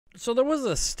So there was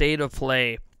a state of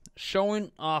play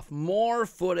showing off more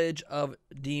footage of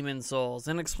Demon Souls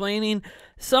and explaining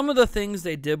some of the things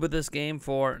they did with this game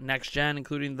for next gen,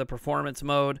 including the performance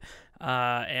mode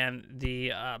and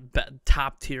the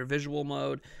top tier visual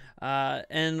mode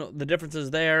and the differences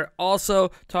there.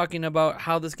 Also talking about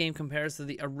how this game compares to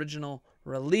the original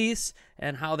release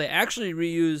and how they actually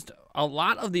reused a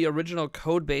lot of the original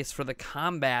code base for the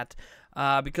combat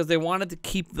because they wanted to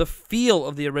keep the feel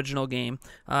of the original game,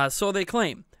 so they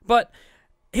claim. But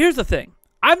here's the thing.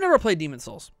 I've never played Demon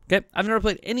Souls, okay? I've never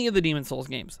played any of the Demon Souls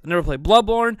games. I've never played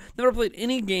Bloodborne, never played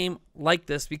any game like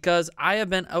this because I have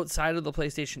been outside of the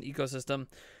PlayStation ecosystem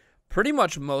pretty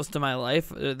much most of my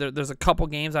life. There's a couple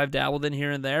games I've dabbled in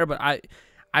here and there, but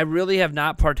I really have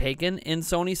not partaken in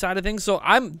Sony side of things, so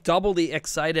I'm doubly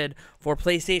excited for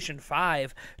PlayStation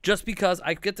 5 just because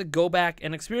I get to go back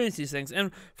and experience these things.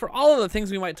 And for all of the things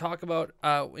we might talk about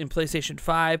in PlayStation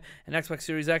 5 and Xbox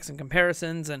Series X and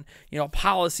comparisons and,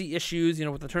 policy issues,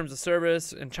 with the terms of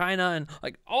service in China and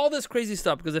like all this crazy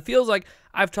stuff, because it feels like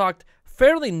I've talked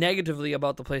fairly negatively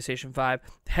about the PlayStation 5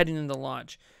 heading into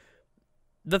launch.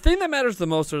 The thing that matters the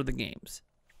most are the games.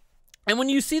 And when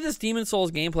you see this Demon Souls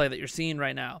gameplay that you're seeing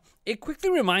right now, it quickly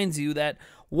reminds you that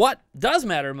what does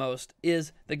matter most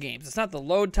is the games. It's not the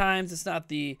load times. It's not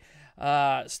the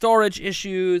storage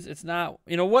issues. It's not,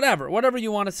 whatever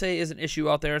you want to say is an issue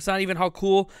out there. It's not even how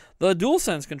cool the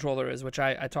DualSense controller is, which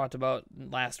I talked about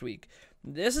last week.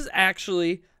 This is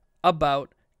actually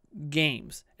about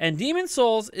games. And Demon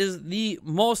Souls is the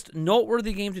most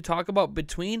noteworthy game to talk about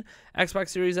between Xbox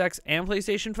Series X and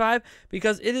PlayStation 5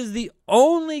 because it is the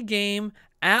only game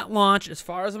at launch, as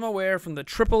far as I'm aware, from the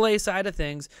AAA side of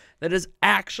things, that is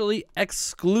actually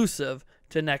exclusive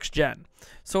to next gen.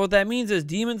 So what that means is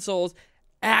Demon Souls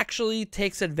actually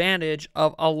takes advantage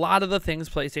of a lot of the things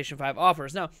PlayStation 5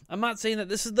 offers. Now, I'm not saying that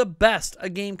this is the best a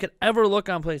game could ever look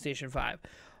on PlayStation 5.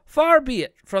 Far be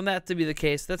it from that to be the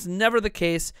case. That's never the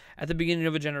case at the beginning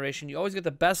of a generation. You always get the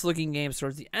best looking games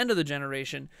towards the end of the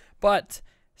generation. But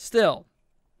still,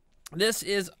 this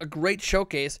is a great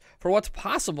showcase for what's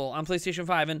possible on PlayStation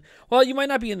 5. And while you might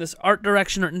not be in this art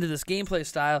direction or into this gameplay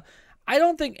style, I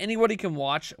don't think anybody can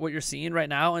watch what you're seeing right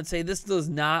now and say this does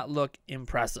not look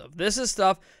impressive. This is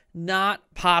stuff not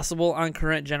possible on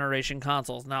current generation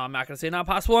consoles. Now, I'm not going to say not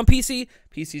possible on PC.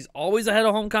 PC's always ahead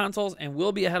of home consoles and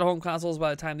will be ahead of home consoles by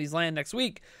the time these land next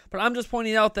week. But I'm just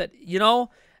pointing out that,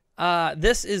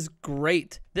 this is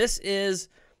great. This is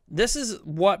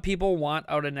what people want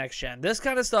out of next gen. This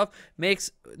kind of stuff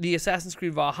makes the Assassin's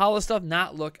Creed Valhalla stuff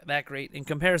not look that great in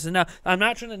comparison. Now, I'm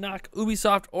not trying to knock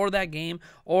Ubisoft or that game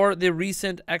or the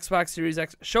recent Xbox Series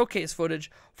X showcase footage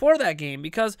for that game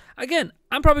because, again,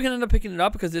 I'm probably going to end up picking it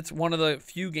up because it's one of the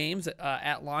few games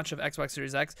at launch of Xbox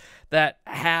Series X that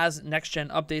has next-gen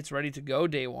updates ready to go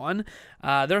day one.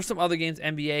 There are some other games,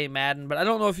 NBA, Madden, but I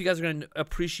don't know if you guys are going to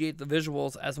appreciate the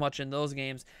visuals as much in those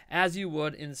games as you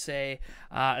would in, say,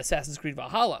 Assassin's Creed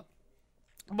Valhalla.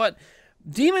 But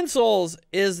Demon Souls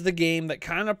is the game that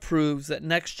kind of proves that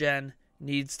next-gen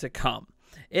needs to come.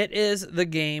 It is the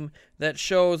game that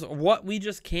shows what we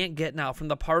just can't get now from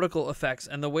the particle effects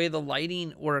and the way the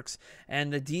lighting works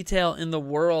and the detail in the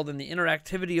world and the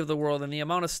interactivity of the world and the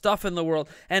amount of stuff in the world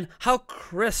and how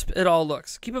crisp it all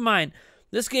looks. Keep in mind,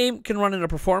 this game can run in a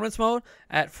performance mode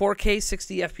at 4K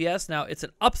 60 FPS. Now, it's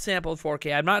an upsampled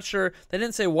 4K. I'm not sure. They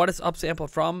didn't say what it's upsampled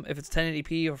from, if it's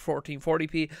 1080p or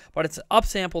 1440p, but it's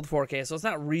upsampled 4K, so it's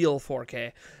not real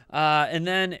 4K. And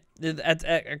then at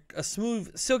a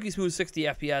smooth, silky smooth 60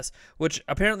 FPS, which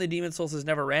apparently Demon Souls has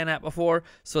never ran at before,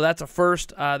 so that's a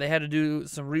first. They had to do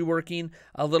some reworking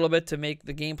a little bit to make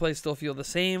the gameplay still feel the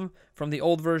same from the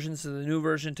old versions to the new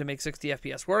version to make 60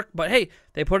 FPS work. But hey,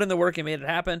 they put in the work and made it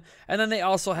happen. And then they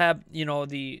also have,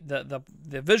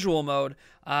 the visual mode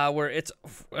where it's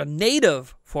a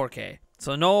native 4K.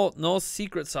 So no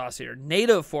secret sauce here.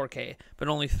 Native 4K, but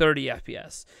only 30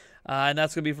 FPS. And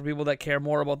that's going to be for people that care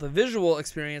more about the visual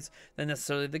experience than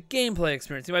necessarily the gameplay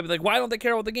experience. You might be like, why don't they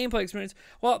care about the gameplay experience?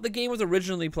 Well, the game was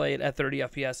originally played at 30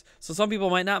 FPS, so some people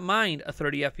might not mind a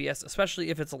 30 FPS, especially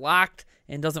if it's locked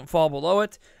and doesn't fall below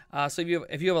it. So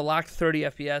if you have a locked 30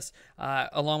 FPS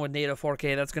along with native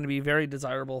 4K, that's going to be very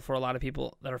desirable for a lot of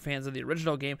people that are fans of the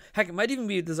original game. Heck, it might even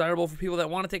be desirable for people that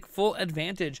want to take full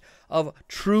advantage of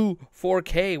true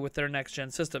 4K with their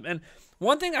next-gen system. And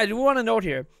one thing I do want to note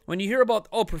here, when you hear about,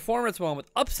 performance mode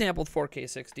with upsampled 4K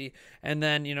 60, and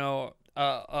then,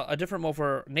 a different mode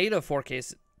for native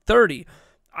 4K 30,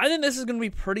 I think this is going to be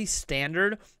pretty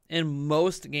standard in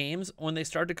most games when they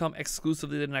start to come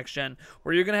exclusively to the next gen,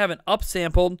 where you're going to have an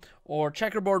upsampled or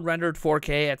checkerboard rendered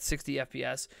 4K at 60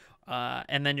 FPS,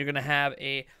 and then you're going to have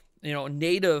a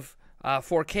native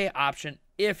 4K option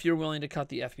if you're willing to cut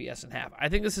the FPS in half. I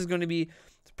think this is going to be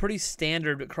pretty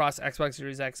standard across Xbox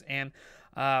Series X and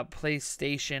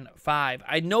PlayStation 5.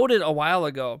 I noted a while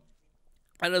ago,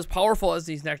 and as powerful as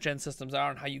these next-gen systems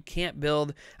are and how you can't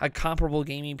build a comparable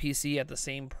gaming PC at the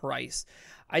same price,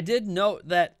 I did note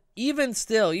that even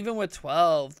with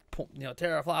 12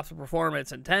 teraflops of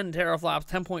performance and 10 teraflops,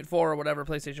 10.4 or whatever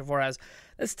PlayStation 4 has,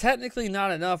 that's technically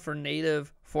not enough for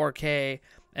native 4K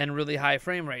and really high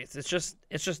frame rates. It's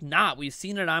just not. We've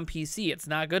seen it on PC. It's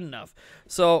not good enough.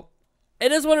 So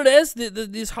it is what it is.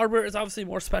 This hardware is obviously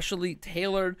more specially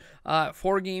tailored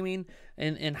for gaming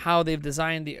and how they've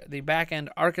designed the back-end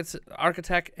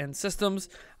architect and systems.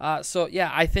 So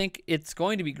yeah, I think it's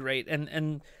going to be great.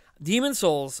 And Demon's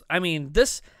Souls, I mean,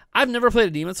 I've never played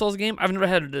a Demon's Souls game. I've never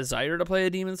had a desire to play a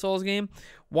Demon's Souls game.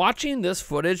 Watching this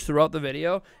footage throughout the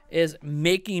video is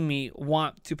making me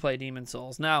want to play Demon's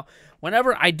Souls. Now,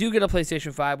 whenever I do get a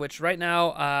PlayStation 5, which right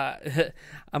now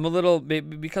I'm a little,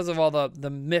 because of all the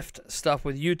miffed stuff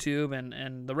with YouTube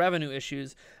and the revenue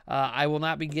issues, I will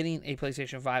not be getting a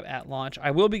PlayStation 5 at launch.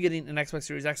 I will be getting an Xbox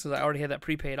Series X because I already had that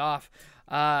prepaid off.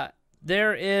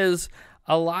 There is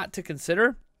a lot to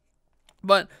consider.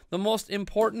 But the most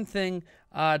important thing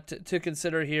to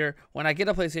consider here when I get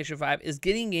a PlayStation 5 is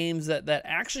getting games that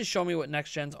actually show me what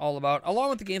next gen's all about, along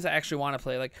with the games I actually want to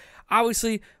play. Like,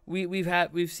 obviously,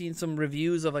 we've seen some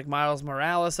reviews of like Miles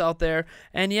Morales out there,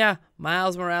 and yeah,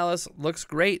 Miles Morales looks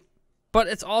great. But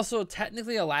it's also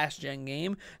technically a last-gen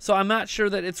game, so I'm not sure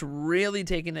that it's really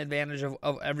taking advantage of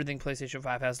everything PlayStation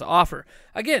 5 has to offer.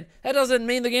 Again, that doesn't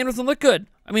mean the game doesn't look good.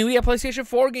 I mean, we have PlayStation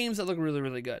 4 games that look really,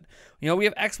 really good. We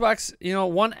have Xbox,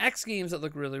 One X games that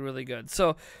look really, really good.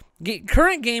 So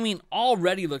current gaming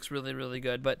already looks really, really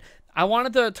good. But I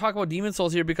wanted to talk about Demon's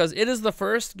Souls here because it is the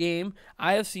first game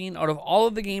I have seen out of all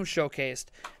of the games showcased,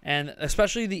 and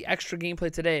especially the extra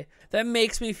gameplay today, that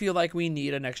makes me feel like we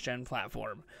need a next-gen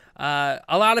platform. A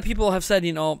lot of people have said,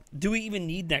 do we even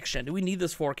need next-gen? Do we need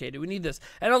this 4K? Do we need this?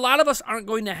 And a lot of us aren't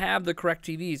going to have the correct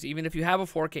TVs. Even if you have a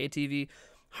 4K TV,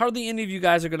 hardly any of you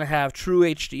guys are going to have true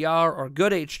HDR or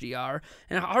good HDR,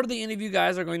 and hardly any of you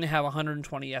guys are going to have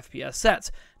 120 FPS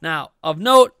sets. Now, of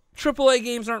note, AAA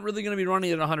games aren't really going to be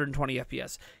running at 120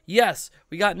 FPS. Yes,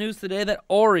 we got news today that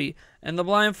Ori and The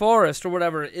Blind Forest or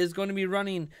whatever is going to be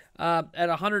running at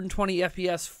 120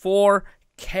 FPS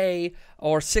 4K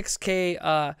or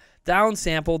 6K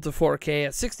downsampled to 4K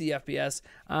at 60 FPS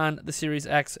on the Series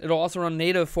X. It'll also run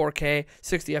native 4K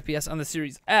 60 FPS on the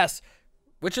Series S,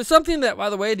 which is something that, by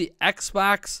the way, the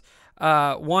Xbox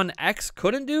One X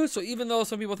couldn't do. So even though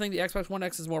some people think the Xbox One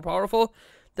X is more powerful,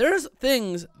 there's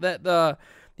things that the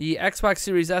Xbox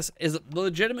Series S is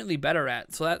legitimately better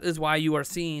at. So that is why you are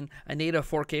seeing a native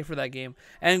 4K for that game.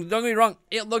 And don't get me wrong,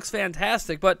 it looks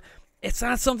fantastic, but it's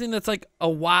not something that's like a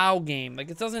wow game.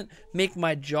 Like, it doesn't make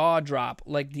my jaw drop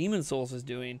like Demon's Souls is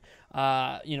doing.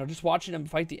 Just watching them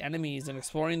fight the enemies and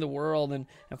exploring the world and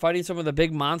fighting some of the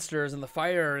big monsters and the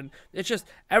fire. And it's just,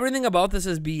 everything about this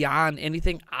is beyond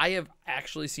anything I have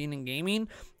actually seen in gaming.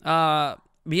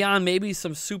 Beyond maybe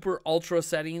some super ultra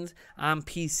settings on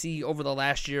PC over the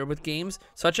last year with games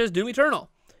such as Doom Eternal.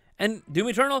 And Doom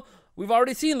Eternal, we've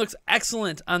already seen, looks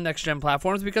excellent on next-gen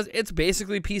platforms because it's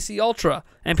basically PC Ultra.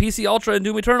 And PC Ultra in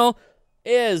Doom Eternal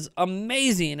is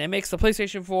amazing. It makes the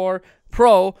PlayStation 4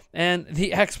 Pro and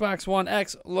the Xbox One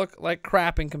X look like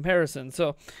crap in comparison.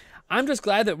 So I'm just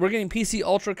glad that we're getting PC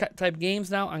Ultra type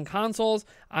games now on consoles.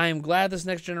 I am glad this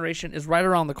next generation is right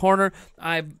around the corner.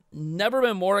 I've never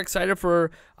been more excited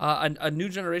for a new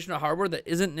generation of hardware that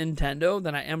isn't Nintendo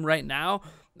than I am right now.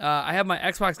 I have my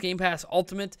Xbox Game Pass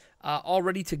Ultimate all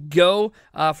ready to go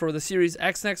for the Series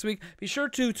X next week. Be sure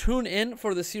to tune in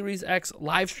for the Series X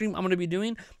live stream I'm going to be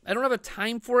doing. I don't have a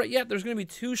time for it yet. There's going to be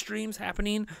 2 streams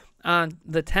happening on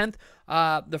the 10th.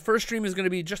 The first stream is going to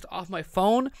be just off my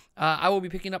phone. I will be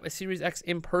picking up a Series X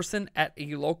in person at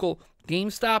a local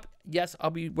GameStop. Yes, I'll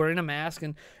be wearing a mask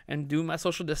and doing my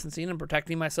social distancing and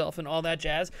protecting myself and all that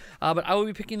jazz. But I will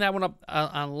be picking that one up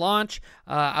on launch.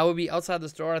 I will be outside the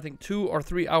store, I think 2 or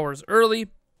 3 hours early.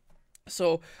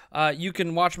 So you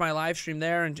can watch my live stream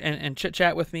there and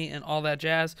chit-chat with me and all that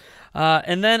jazz.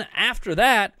 And then after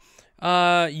that,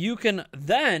 you can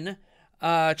then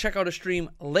check out a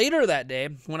stream later that day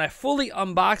when I fully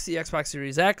unbox the Xbox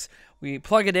Series X. We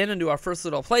plug it in and do our first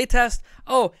little play test.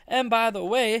 Oh, and by the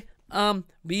way,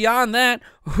 Beyond that,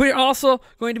 we're also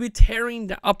going to be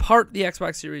tearing apart the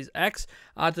Xbox Series X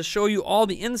to show you all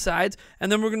the insides,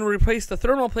 and then we're going to replace the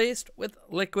thermal paste with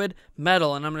liquid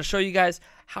metal, and I'm going to show you guys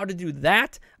how to do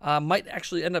that. Might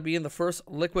actually end up being the first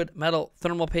liquid metal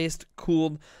thermal paste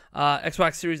cooled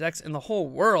Xbox Series X in the whole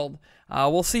world.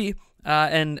 We'll see.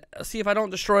 And see if I don't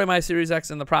destroy my Series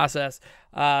X in the process.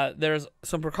 There's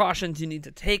some precautions you need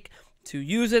to take to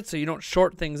use it so you don't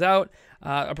short things out.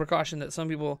 A precaution that some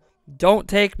people don't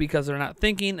take because they're not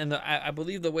thinking. And I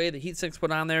believe the way the heatsink's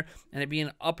put on there and it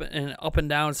being up and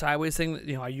down sideways thing,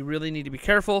 you really need to be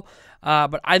careful.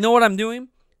 But I know what I'm doing,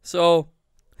 so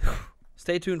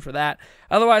stay tuned for that.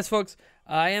 Otherwise, folks,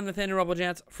 I am Nathaniel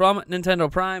Rumpeljans from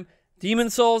Nintendo Prime.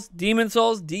 Demon's Souls, Demon's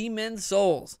Souls, Demon's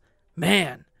Souls.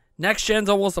 Man. Next gen's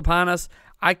almost upon us.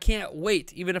 I can't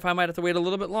wait, even if I might have to wait a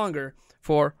little bit longer,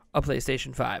 for a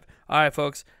PlayStation 5. All right,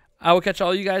 folks. I will catch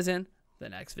all you guys in the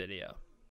next video.